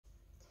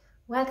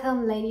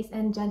Welcome ladies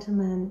and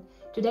gentlemen.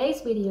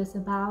 Today's video is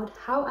about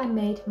how I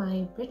made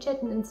my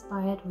Bridgerton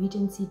inspired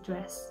Regency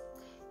dress.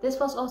 This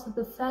was also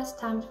the first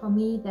time for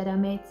me that I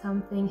made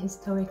something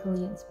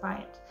historically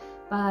inspired.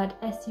 But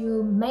as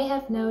you may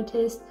have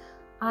noticed,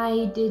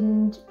 I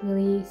didn't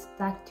really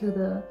stick to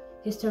the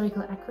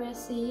historical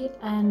accuracy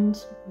and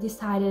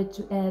decided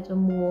to add a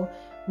more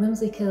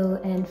whimsical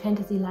and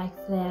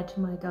fantasy-like flair to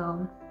my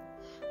gown.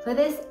 For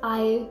this,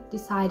 I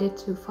decided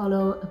to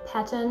follow a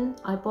pattern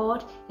I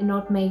bought and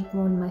not make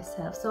one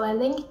myself. So I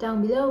link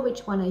down below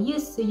which one I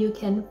used so you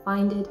can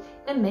find it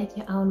and make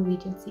your own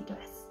Regency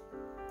dress.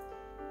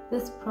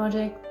 This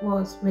project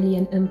was really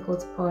an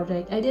impulse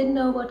project. I didn't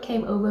know what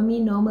came over me.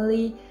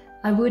 Normally,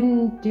 I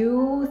wouldn't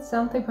do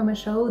something from a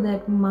show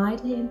that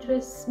mightly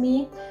interests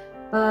me,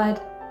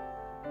 but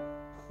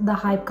the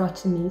hype got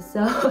to me,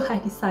 so I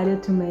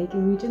decided to make a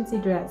Regency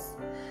dress.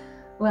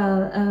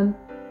 Well,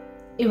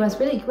 it was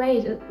really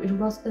great. It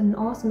was an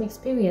awesome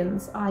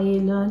experience. I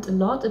learned a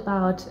lot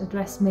about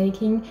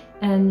dressmaking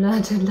and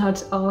learned a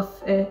lot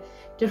of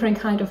different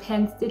kind of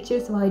hand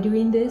stitches while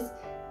doing this.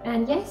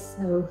 And yes,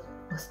 so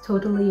it was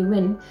totally a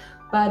win.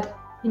 But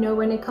you know,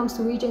 when it comes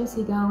to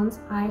Regency gowns,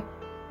 I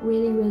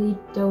really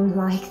don't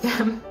like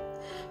them.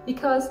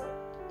 Because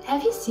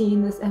have you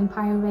seen this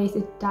empire waist?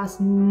 It does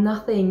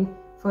nothing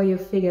for your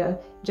figure,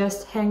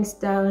 just hangs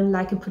down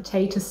like a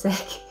potato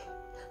sack.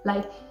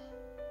 Like,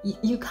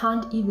 you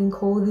can't even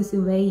call this a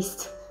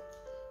waist.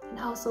 And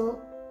also,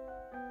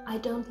 I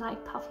don't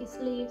like puffy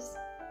sleeves.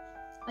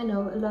 I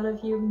know a lot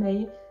of you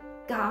may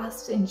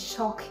gasp in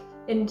shock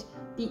and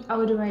be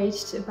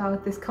outraged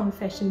about this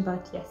confession,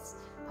 but yes,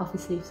 puffy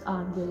sleeves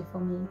aren't really for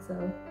me,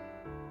 so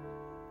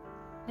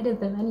I did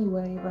them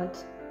anyway,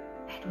 but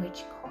at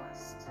which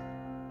cost?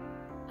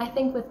 I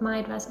think with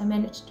my dress I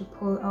managed to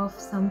pull off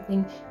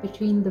something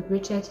between the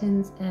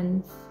Bridgertons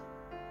and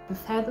the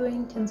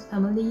Featheringtons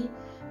family,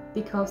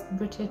 because the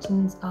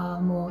Bridgertons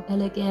are more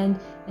elegant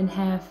and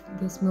have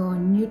this more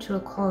neutral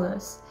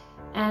colors,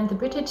 and the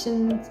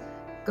Bridgertons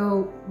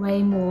go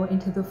way more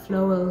into the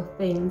floral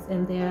things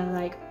and they're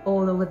like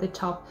all over the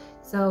top.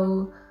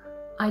 So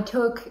I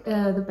took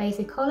the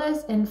basic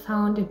colors and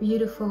found a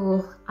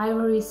beautiful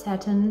ivory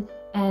satin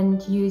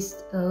and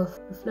used a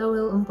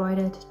floral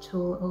embroidered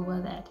tulle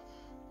over that.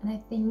 And I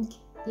think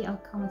the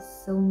outcome is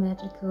so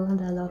magical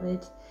and I love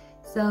it.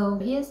 So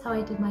here's how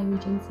I did my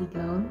Regency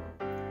gown.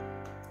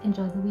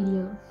 Enjoy the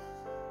video.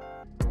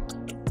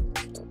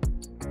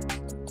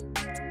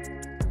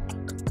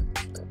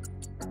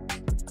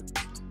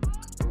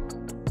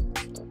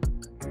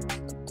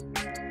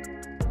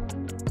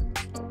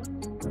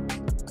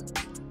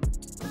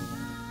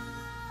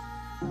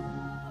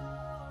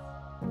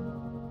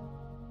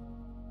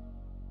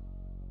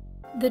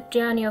 The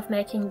journey of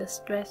making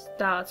this dress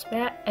starts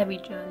where every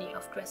journey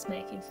of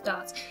dressmaking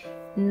starts,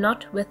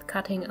 not with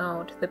cutting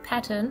out the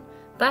pattern,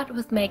 but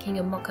with making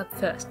a mock-up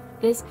first.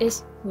 This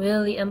is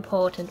really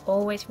important,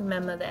 always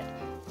remember that,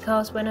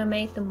 because when I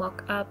made the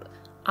mock-up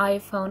I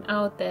found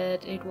out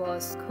that it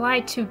was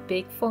quite too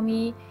big for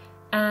me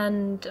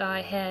and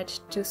I had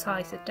to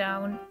size it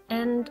down,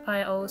 and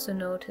I also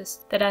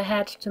noticed that I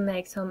had to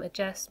make some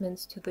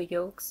adjustments to the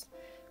yokes,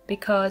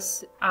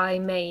 because I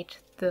made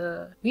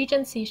the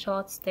Regency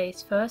short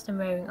stays first I'm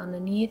wearing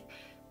underneath,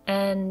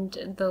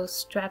 and those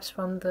straps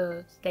from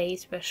the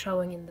stays were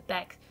showing in the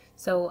back.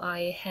 So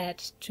I had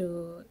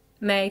to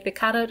make the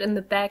cutout in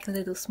the back a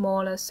little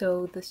smaller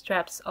so the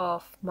straps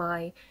of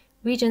my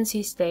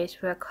Regency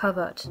stays were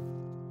covered.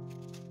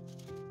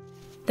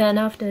 Then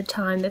after a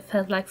time that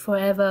felt like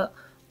forever,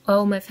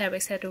 all my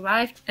fabrics had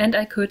arrived and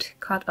I could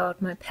cut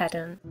out my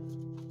pattern.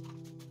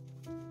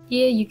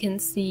 Here you can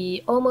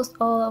see almost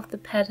all of the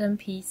pattern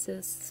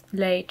pieces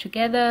laid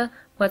together.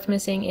 What's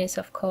missing is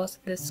of course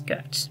the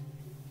skirt.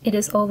 It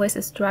is always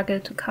a struggle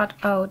to cut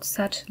out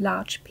such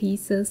large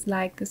pieces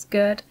like the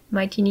skirt,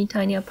 my teeny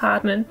tiny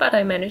apartment, but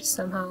I managed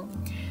somehow.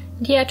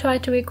 And here I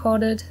tried to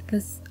record it,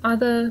 this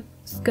other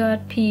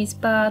skirt piece,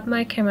 but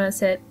my camera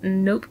said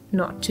nope,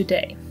 not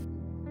today.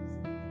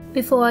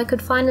 Before I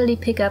could finally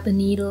pick up a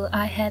needle,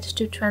 I had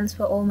to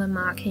transfer all my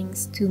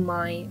markings to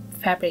my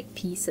fabric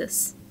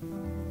pieces.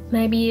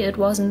 Maybe it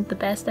wasn't the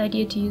best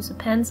idea to use a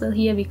pencil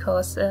here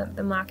because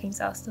the markings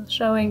are still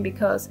showing,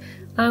 because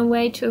I'm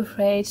way too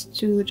afraid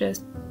to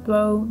just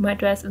throw my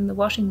dress in the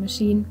washing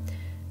machine.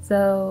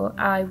 So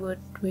I would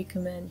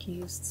recommend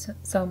use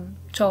some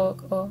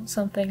chalk or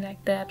something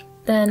like that.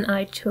 Then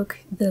I took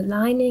the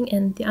lining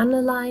and the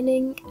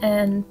underlining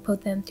and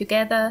put them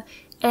together,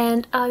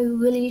 and I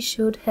really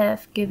should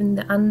have given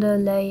the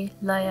underlay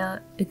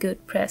layer a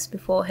good press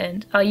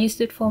beforehand. I used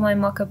it for my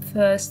mock-up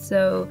first,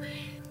 so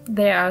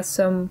there are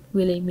some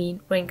really mean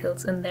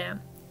wrinkles in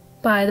there.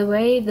 By the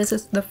way, this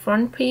is the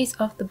front piece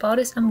of the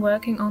bodice I'm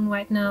working on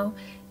right now,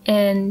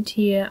 and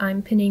here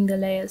I'm pinning the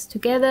layers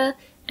together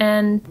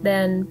and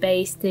then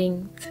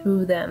basting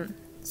through them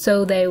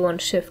so they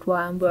won't shift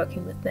while I'm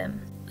working with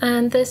them.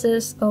 And this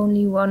is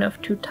only one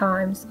of 2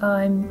 times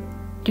I'm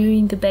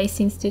doing the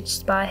basting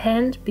stitches by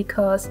hand,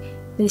 because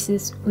this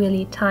is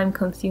really time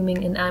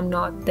consuming and I'm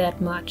not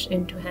that much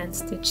into hand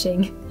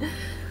stitching.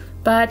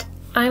 But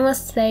I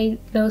must say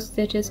those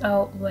stitches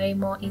are way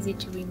more easy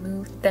to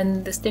remove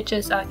than the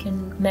stitches I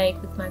can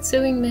make with my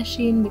sewing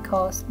machine,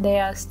 because they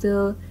are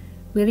still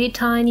really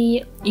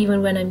tiny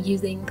even when I'm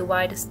using the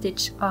widest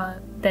stitch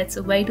that's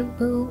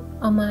available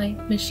on my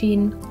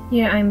machine.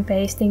 Here I'm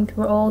pasting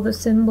through all the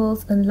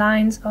symbols and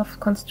lines of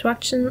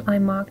construction I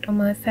marked on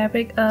my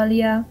fabric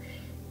earlier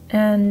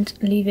and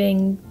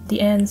leaving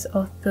the ends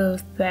of the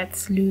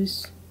threads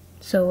loose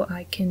so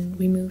I can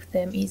remove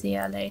them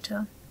easier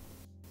later.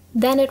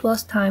 Then it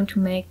was time to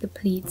make the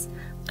pleats.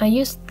 I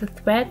used the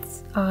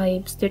threads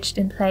I stitched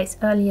in place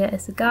earlier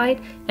as a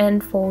guide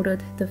and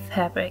folded the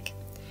fabric.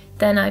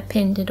 Then I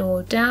pinned it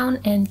all down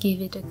and gave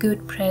it a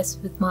good press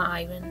with my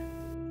iron.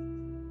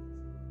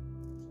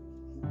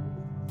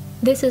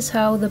 This is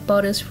how the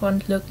bodice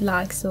front looked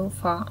like so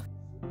far.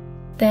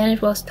 Then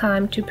it was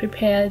time to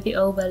prepare the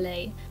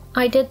overlay.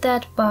 I did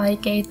that by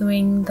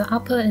gathering the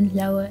upper and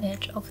lower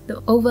edge of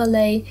the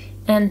overlay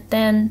and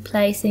then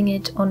placing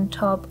it on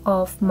top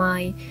of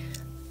my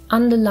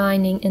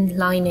underlining and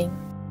lining.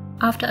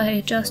 After I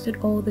adjusted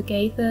all the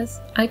gathers,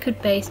 I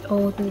could baste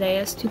all the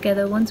layers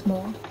together once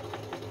more.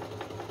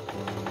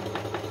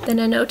 Then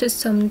I noticed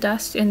some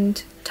dust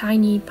and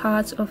tiny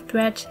parts of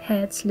thread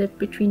had slipped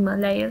between my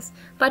layers,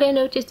 but I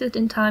noticed it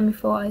in time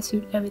before I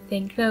sewed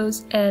everything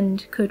close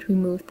and could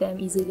remove them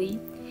easily.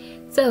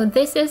 So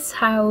this is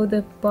how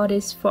the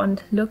bodice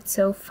front looked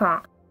so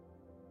far.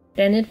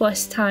 Then it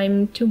was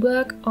time to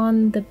work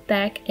on the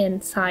back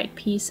and side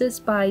pieces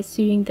by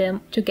sewing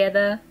them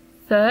together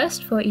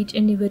first for each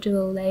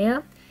individual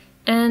layer,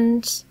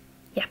 and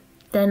yeah,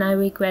 then I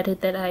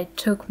regretted that I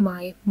took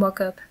my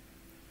mock-up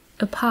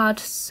apart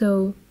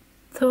so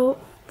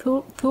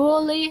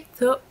thoroughly,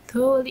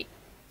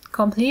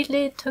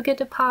 completely took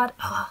it apart.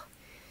 Oh,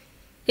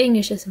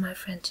 English is my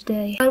friend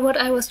today. But what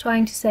I was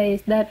trying to say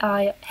is that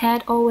I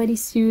had already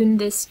sewn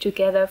this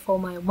together for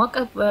my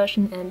mock-up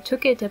version and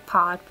took it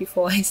apart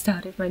before I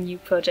started my new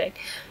project.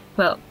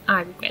 Well,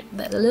 I regret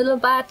that a little,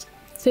 but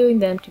sewing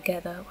them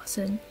together was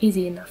an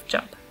easy enough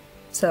job.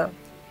 So,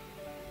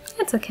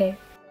 it's okay.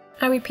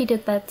 I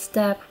repeated that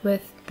step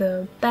with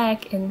the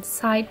back and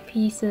side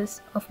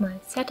pieces of my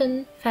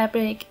satin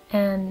fabric,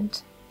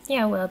 and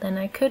yeah, well, then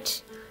I could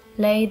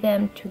lay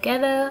them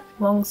together,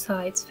 wrong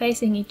sides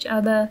facing each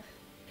other.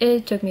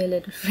 It took me a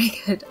little to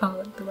figure it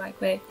out the right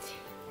way.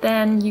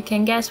 Then you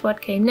can guess what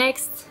came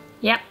next.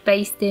 Yep,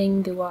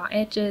 basting the raw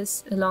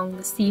edges along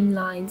the seam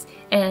lines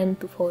and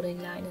the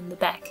folding line in the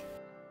back.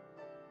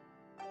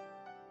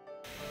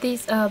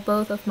 These are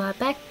both of my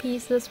back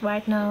pieces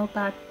right now,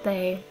 but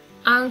they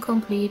aren't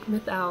complete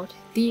without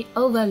the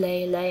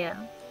overlay layer.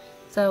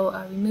 So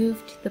I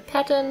removed the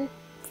pattern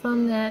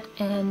from that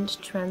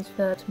and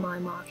transferred my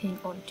marking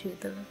onto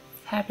the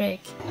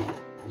fabric.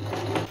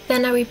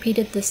 Then I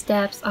repeated the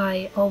steps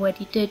I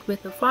already did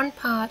with the front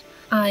part.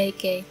 I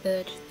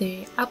gathered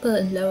the upper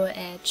and lower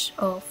edge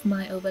of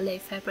my overlay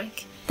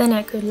fabric. Then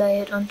I could lay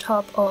it on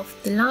top of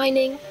the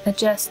lining,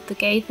 adjust the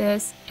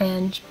gathers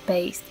and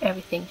baste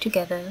everything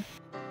together.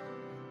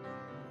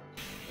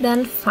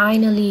 Then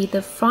finally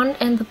the front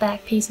and the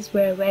back pieces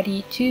were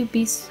ready to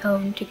be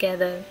sewn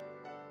together.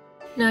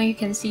 Now you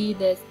can see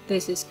that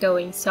this is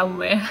going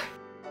somewhere.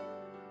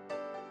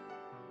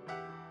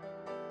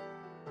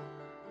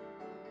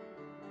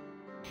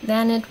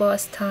 Then it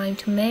was time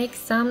to make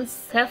some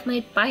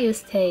self-made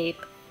bias tape.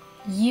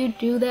 You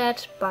do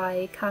that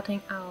by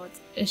cutting out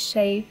a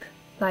shape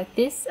like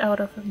this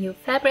out of your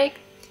fabric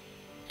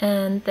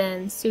and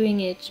then sewing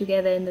it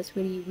together in this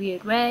really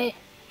weird way,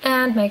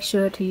 and make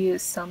sure to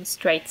use some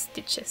straight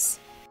stitches.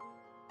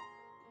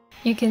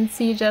 You can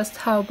see just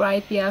how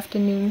bright the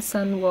afternoon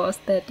sun was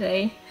that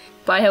day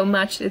by how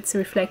much it's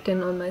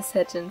reflecting on my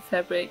satin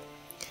fabric.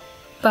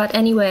 But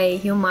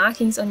anyway, your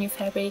markings on your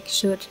fabric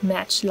should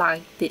match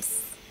like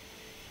this.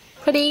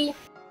 Pretty!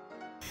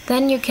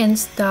 Then you can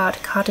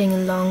start cutting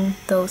along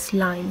those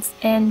lines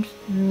and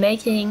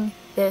making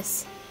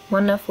this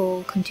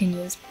wonderful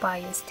continuous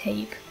bias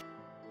tape.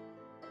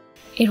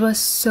 It was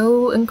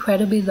so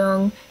incredibly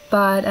long,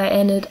 but I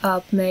ended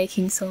up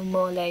making some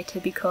more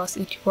later because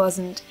it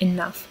wasn't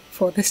enough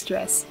for this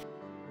dress.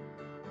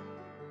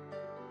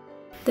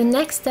 The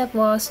next step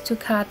was to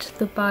cut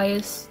the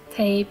bias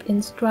tape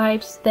in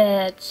stripes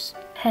that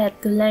had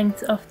the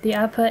length of the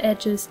upper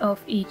edges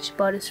of each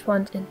bodice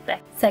front and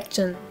back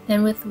section.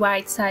 Then with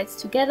right sides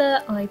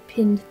together I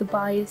pinned the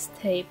bias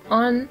tape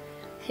on,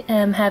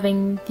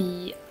 having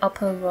the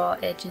upper raw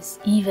edges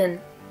even,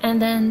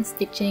 and then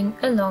stitching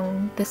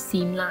along the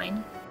seam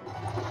line.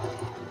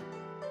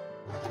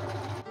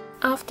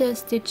 After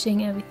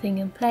stitching everything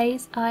in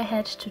place, I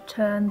had to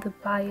turn the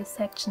bias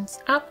sections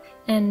up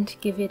and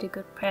give it a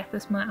good press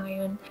with my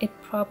iron. It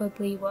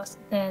probably was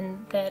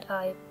then that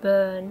I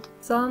burned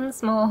some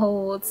small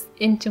holes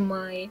into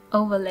my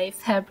overlay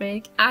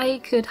fabric. I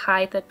could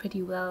hide that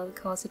pretty well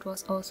because it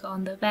was also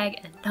on the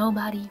back and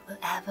nobody will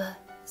ever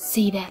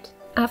see that.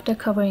 After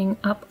covering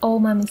up all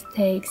my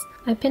mistakes,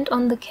 I pinned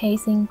on the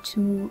casing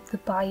to the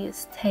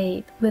bias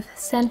tape with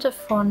center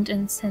front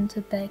and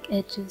center back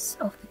edges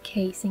of the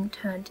casing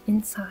turned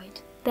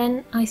inside.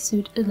 Then I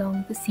sewed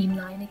along the seam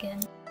line again.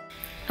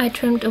 I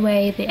trimmed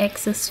away the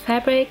excess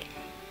fabric,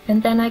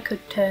 and then I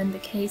could turn the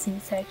casing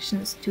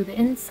sections to the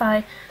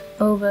inside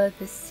over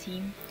the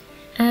seam.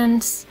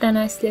 And then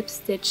I slip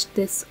stitched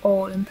this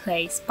all in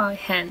place by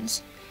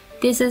hand.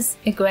 This is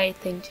a great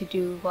thing to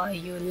do while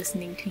you're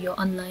listening to your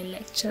online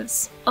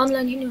lectures.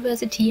 Online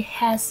university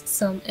has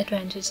some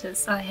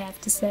advantages, I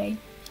have to say.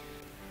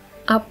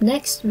 Up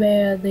next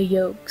were the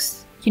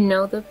yokes. You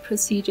know the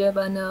procedure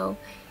by now.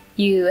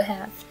 You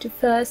have to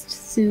first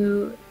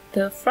sew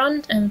the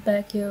front and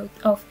back yoke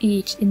of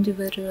each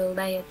individual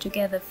layer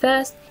together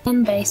first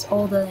and baste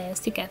all the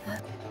layers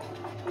together.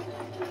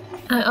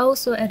 I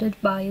also added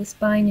bias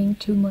binding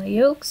to my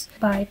yokes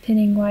by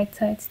pinning right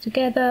sides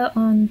together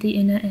on the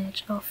inner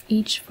edge of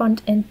each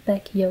front and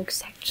back yoke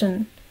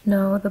section.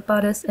 Now the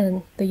bodice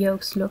and the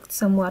yokes looked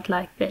somewhat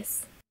like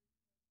this.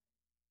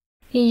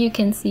 Here you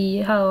can see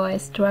how I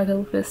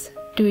struggled with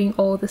doing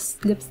all the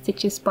slip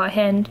stitches by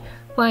hand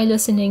while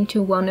listening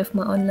to one of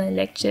my online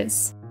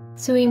lectures.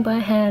 Sewing by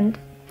hand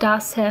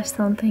does have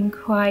something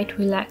quite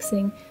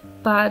relaxing,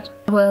 but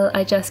well,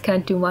 I just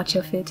can't do much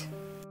of it.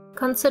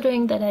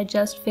 Considering that I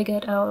just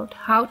figured out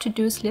how to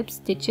do slip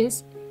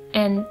stitches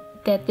and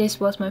that this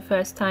was my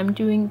first time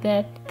doing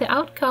that, the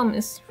outcome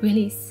is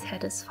really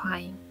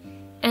satisfying.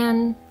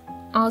 And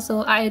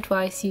also I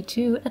advise you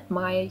to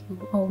admire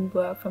your own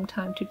work from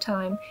time to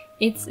time.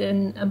 It's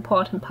an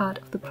important part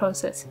of the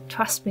process,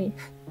 trust me.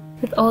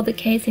 With all the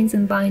casings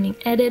and binding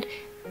added,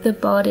 the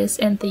bodice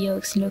and the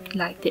yokes looked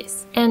like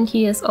this. And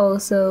here's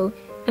also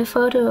a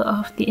photo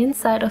of the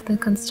inside of the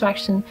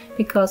construction,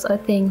 because I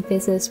think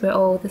this is where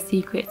all the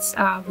secrets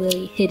are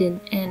really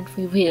hidden and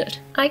revealed.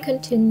 I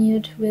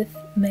continued with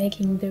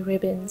making the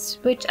ribbons,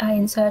 which I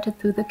inserted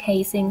through the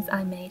casings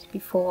I made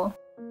before.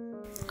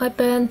 I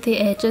burned the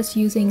edges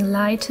using a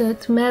lighter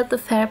to melt the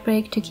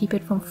fabric to keep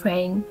it from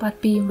fraying,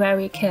 but be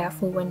very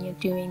careful when you're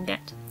doing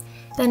that.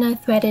 Then I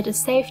threaded a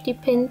safety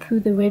pin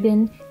through the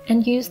ribbon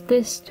and used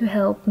this to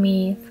help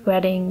me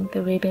threading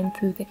the ribbon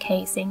through the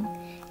casing.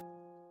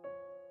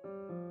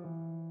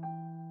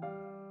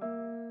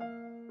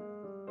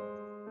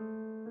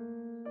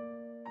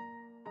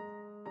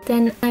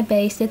 Then I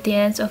basted the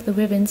ends of the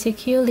ribbon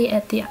securely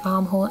at the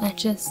armhole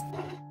edges.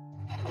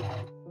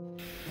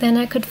 Then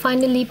I could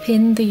finally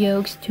pin the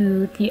yokes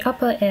to the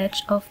upper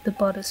edge of the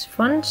bodice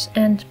front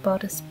and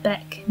bodice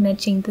back,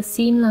 matching the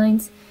seam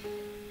lines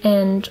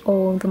and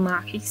all the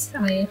markings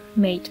I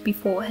made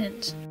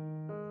beforehand.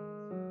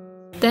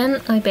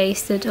 Then I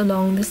basted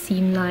along the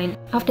seam line.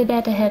 After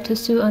that I had to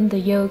sew on the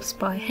yokes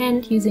by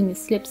hand using a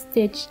slip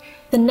stitch.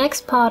 The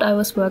next part I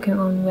was working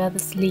on were the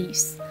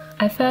sleeves.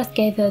 I first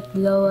gathered the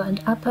lower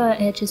and upper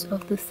edges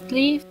of the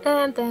sleeve,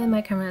 and then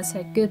my camera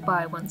said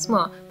goodbye once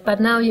more. But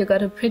now you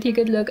got a pretty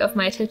good look of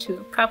my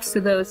tattoo. Props to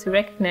those who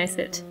recognize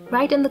it.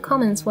 Write in the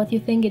comments what you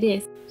think it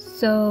is.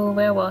 So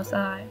where was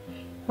I?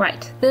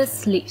 Right, the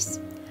sleeves.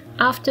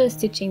 After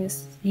stitching the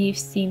sleeve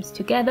seams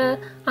together,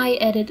 I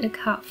added a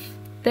cuff.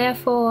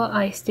 Therefore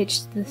I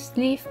stitched the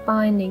sleeve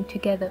binding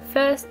together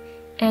first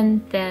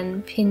and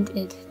then pinned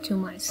it to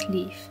my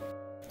sleeve.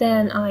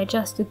 Then I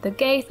adjusted the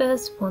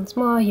gathers once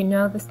more, you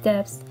know the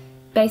steps,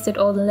 basted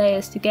all the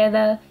layers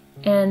together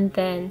and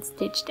then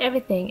stitched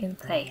everything in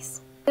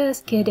place.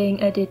 Just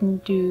kidding, I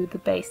didn't do the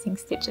basting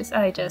stitches,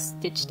 I just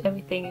stitched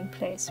everything in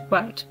place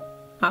right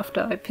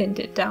after I pinned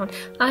it down.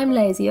 I'm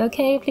lazy,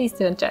 okay? Please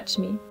don't judge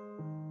me.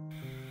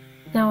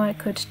 Now I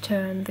could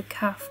turn the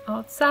cuff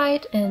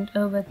outside and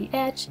over the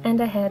edge,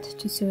 and I had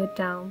to sew it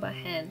down by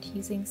hand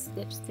using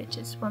slip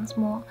stitches once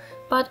more.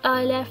 But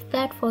I left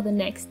that for the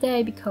next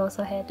day because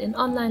I had an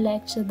online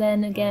lecture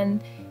then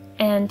again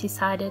and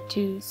decided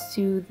to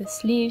sew the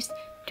sleeves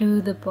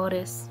to the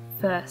bodice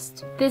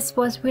first. This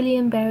was really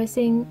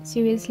embarrassing,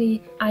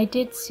 seriously. I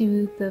did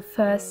sew the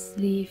first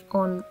sleeve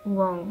on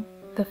wrong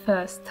the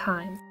first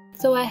time.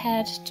 So I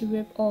had to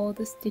rip all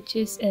the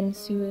stitches and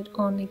sew it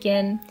on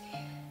again.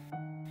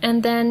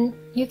 And then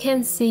you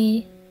can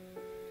see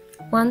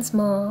once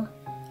more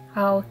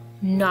how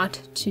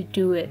not to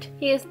do it.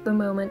 Here's the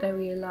moment I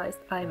realized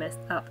I messed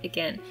up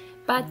again.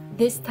 But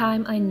this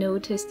time I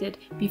noticed it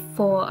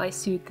before I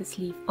sewed the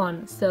sleeve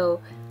on, so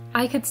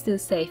I could still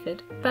save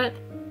it. But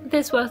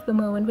this was the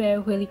moment where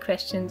I really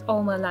questioned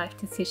all my life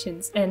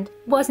decisions and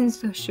wasn't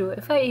so sure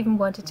if I even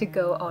wanted to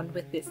go on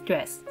with this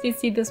dress. You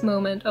see this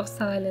moment of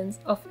silence,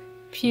 of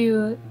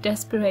pure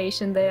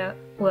desperation there?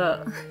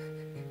 Well,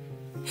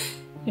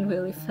 it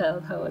really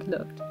felt how it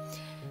looked.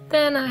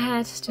 Then I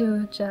had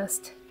to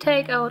just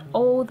take out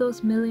all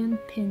those million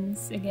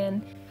pins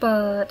again,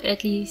 but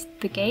at least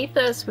the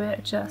gathers were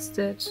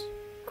adjusted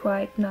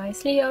quite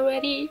nicely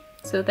already,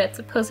 so that's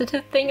a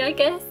positive thing, I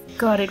guess.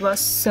 God, it was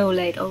so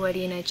late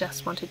already and I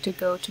just wanted to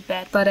go to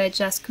bed, but I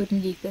just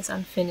couldn't leave this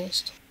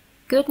unfinished.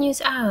 Good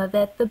news are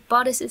that the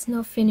bodice is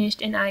now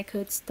finished and I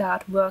could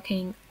start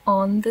working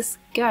on the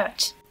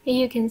skirt.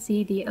 Here you can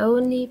see the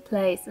only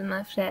place in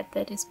my flat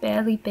that is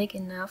barely big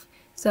enough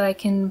so I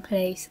can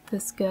place the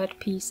skirt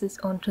pieces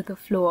onto the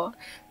floor.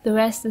 The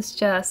rest is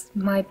just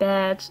my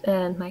bed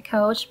and my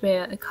couch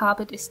where a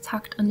carpet is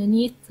tucked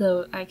underneath,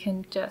 so I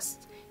can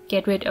just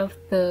get rid of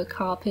the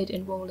carpet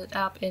and roll it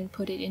up and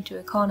put it into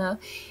a corner.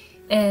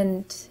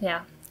 And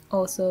yeah,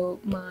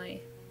 also my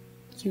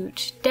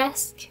huge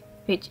desk,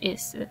 which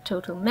is a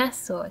total mess,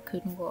 so I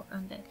couldn't work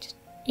on that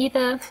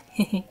either.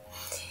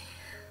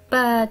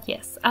 But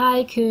yes,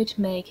 I could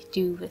make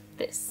do with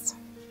this.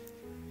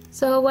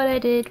 So what I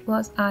did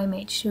was I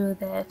made sure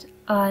that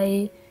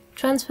I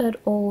transferred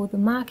all the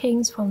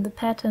markings from the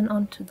pattern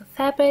onto the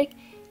fabric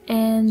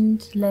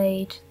and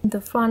laid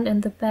the front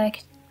and the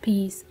back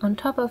piece on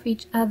top of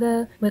each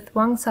other with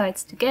wrong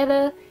sides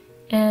together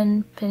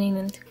and pinning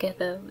them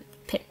together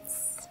with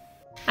pins.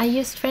 I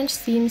used French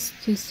seams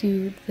to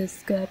sew the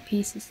skirt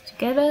pieces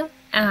together.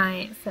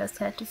 I first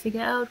had to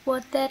figure out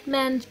what that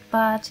meant,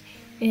 but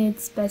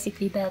it's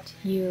basically that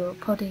you're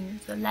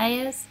putting the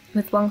layers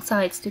with wrong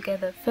sides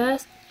together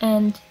first,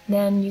 and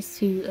then you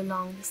sew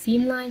along the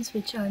seam lines,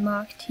 which I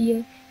marked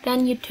here.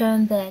 Then you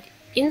turn that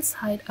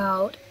inside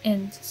out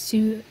and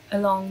sew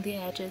along the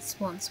edges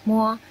once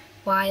more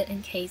while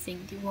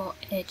encasing the raw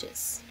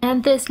edges.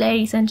 And this,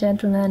 ladies and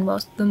gentlemen,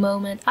 was the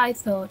moment I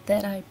thought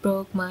that I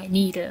broke my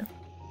needle.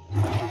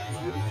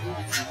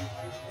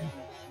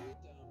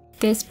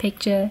 This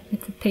picture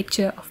is a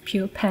picture of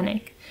pure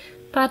panic.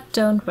 But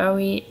don't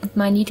worry,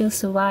 my needle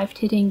survived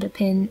hitting the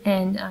pin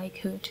and I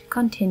could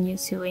continue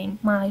sewing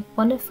my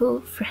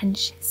wonderful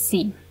French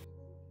seam.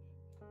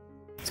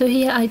 So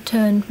here I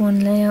turned one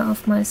layer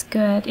of my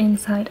skirt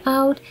inside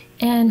out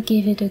and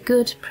gave it a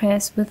good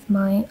press with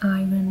my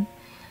iron.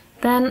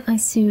 Then I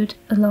sewed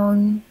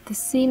along the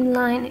seam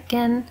line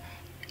again,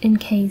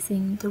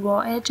 encasing the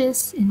raw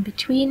edges in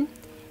between,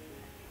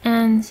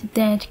 and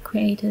that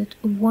created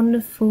a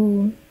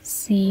wonderful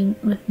seam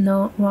with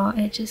no raw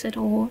edges at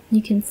all.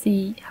 You can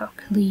see how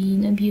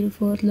clean and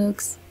beautiful it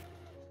looks.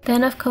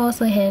 Then of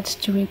course I had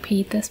to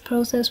repeat this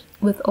process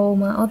with all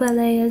my other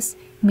layers,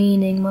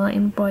 meaning my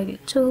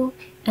embroidered tulle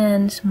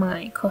and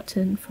my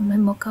cotton from my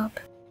mock-up.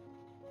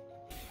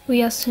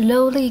 We are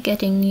slowly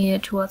getting near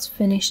towards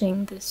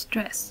finishing this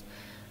dress,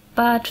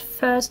 but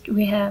first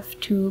we have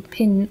to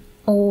pin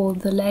all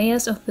the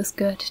layers of the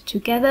skirt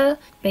together,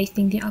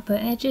 basting the upper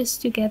edges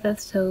together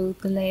so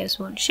the layers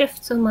won't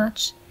shift so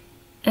much,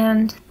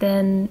 and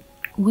then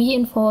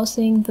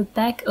reinforcing the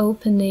back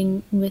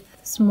opening with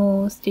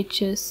small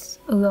stitches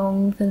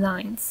along the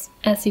lines,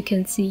 as you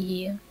can see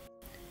here.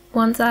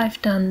 Once I've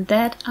done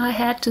that, I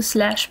had to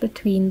slash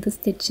between the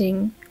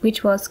stitching,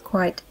 which was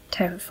quite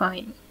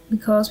terrifying,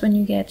 because when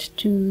you get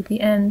to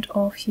the end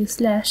of your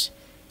slash,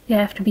 you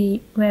have to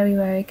be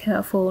very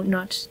careful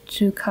not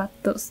to cut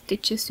those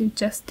stitches you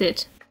just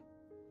did.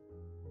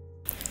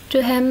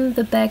 To hem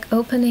the back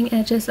opening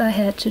edges, I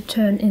had to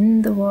turn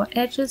in the raw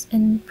edges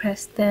and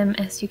press them,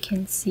 as you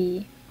can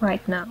see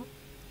right now.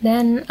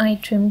 Then I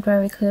trimmed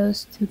very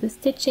close to the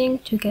stitching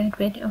to get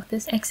rid of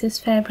this excess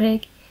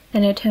fabric,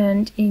 and I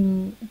turned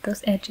in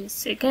those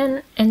edges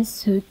again and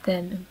sewed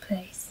them in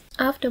place.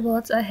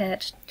 Afterwards I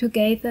had to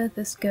gather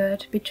the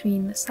skirt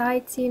between the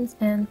side seams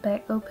and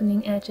back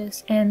opening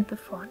edges and the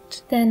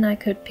front. Then I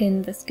could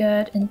pin the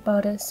skirt and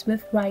bodice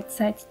with right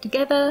sides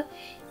together,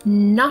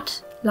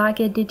 not like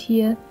I did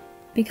here,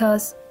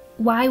 because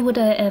why would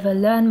I ever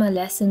learn my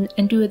lesson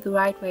and do it the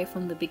right way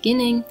from the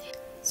beginning?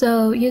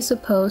 So you're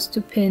supposed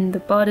to pin the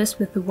bodice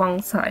with the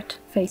wrong side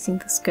facing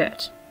the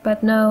skirt.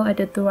 But no, I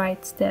did the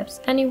right steps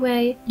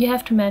anyway. You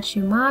have to match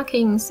your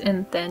markings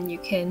and then you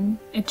can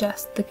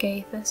adjust the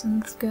gathers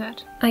in the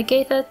skirt. I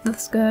gathered the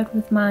skirt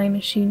with my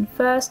machine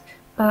first,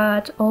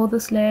 but all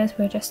those layers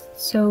were just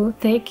so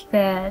thick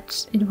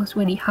that it was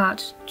really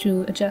hard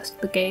to adjust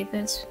the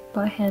gathers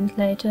by hand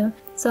later.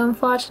 So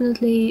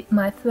unfortunately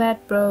my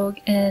thread broke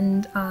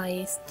and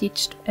I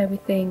stitched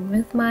everything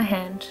with my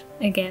hand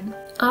again.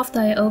 After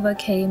I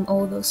overcame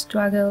all those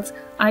struggles,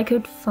 I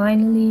could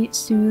finally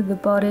sew the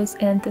bodice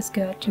and the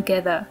skirt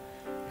together.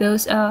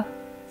 Those are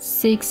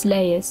 6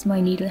 layers my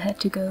needle had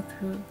to go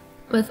through.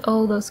 With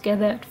all those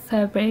gathered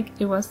fabric,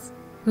 it was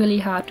really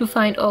hard to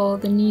find all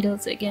the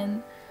needles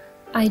again.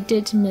 I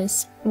did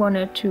miss 1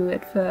 or 2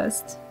 at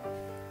first.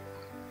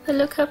 But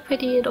look how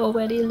pretty it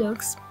already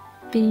looks,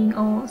 being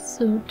all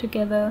sewed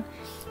together.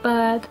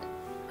 But,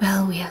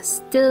 well, we are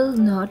still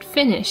not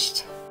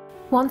finished.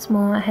 Once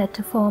more I had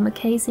to form a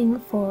casing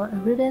for a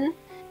ribbon,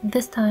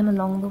 this time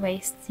along the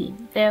waist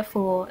seam.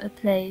 Therefore I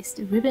placed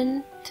a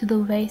ribbon to the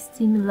waist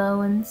seam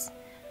allowance,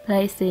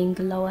 placing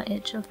the lower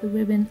edge of the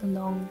ribbon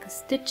along the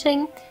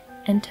stitching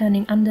and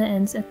turning under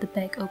ends at the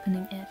back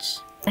opening edge.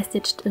 I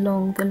stitched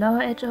along the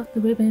lower edge of the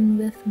ribbon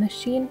with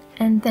machine,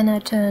 and then I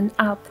turned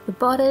up the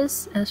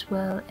bodice as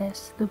well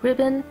as the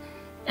ribbon,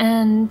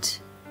 and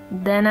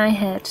then I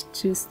had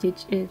to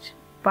stitch it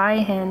by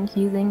hand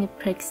using a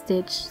prick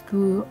stitch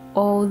through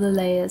all the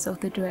layers of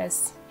the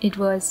dress. It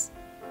was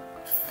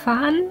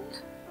fun,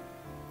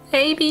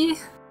 maybe?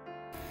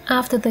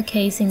 After the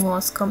casing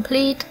was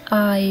complete,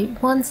 I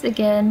once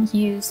again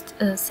used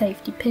a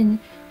safety pin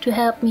to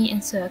help me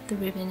insert the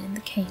ribbon in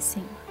the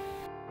casing.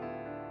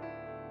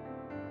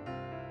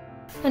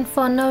 And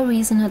for no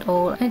reason at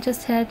all, I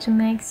just had to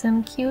make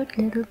some cute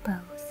little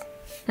bows.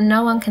 And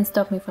no one can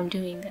stop me from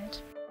doing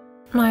that.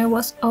 I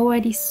was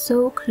already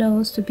so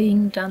close to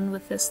being done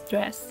with this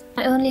dress.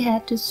 I only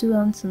had to sew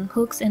on some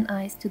hooks and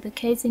eyes to the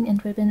casing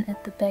and ribbon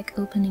at the back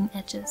opening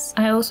edges.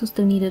 I also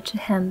still needed to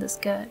hem the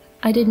skirt.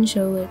 I didn't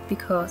show it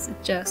because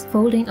it's just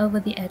folding over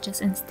the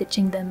edges and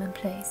stitching them in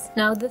place.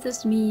 Now this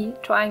is me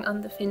trying on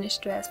the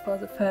finished dress for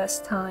the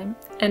first time,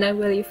 and I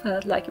really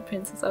felt like a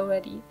princess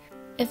already.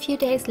 A few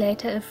days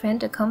later, a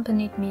friend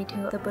accompanied me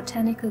to the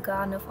botanical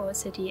garden of our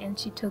city, and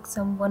she took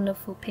some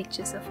wonderful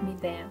pictures of me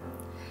there.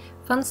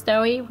 Fun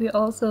story, we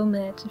also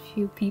met a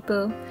few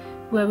people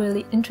who were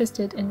really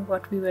interested in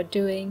what we were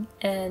doing,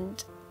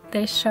 and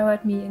they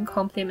showered me in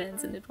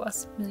compliments, and it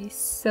was really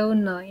so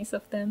nice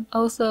of them.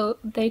 Also,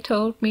 they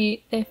told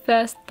me they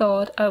first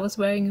thought I was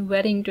wearing a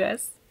wedding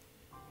dress.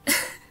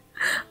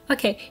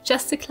 Okay,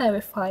 just to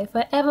clarify, if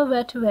I ever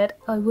were to wed,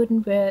 I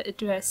wouldn't wear a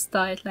dress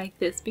styled like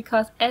this,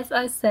 because as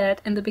I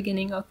said in the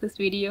beginning of this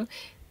video,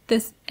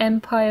 this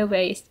empire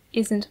waist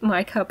isn't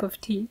my cup of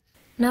tea.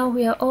 Now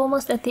we are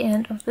almost at the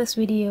end of this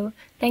video.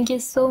 Thank you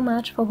so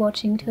much for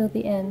watching till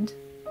the end.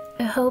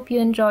 I hope you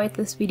enjoyed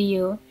this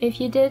video.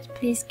 If you did,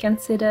 please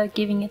consider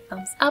giving it a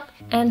thumbs up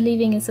and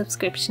leaving a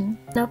subscription.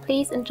 Now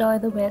please enjoy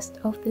the rest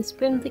of these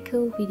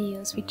whimsical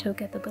videos we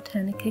took at the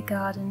botanical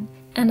garden.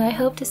 And I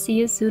hope to see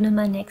you soon in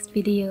my next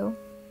video.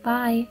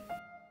 Bye!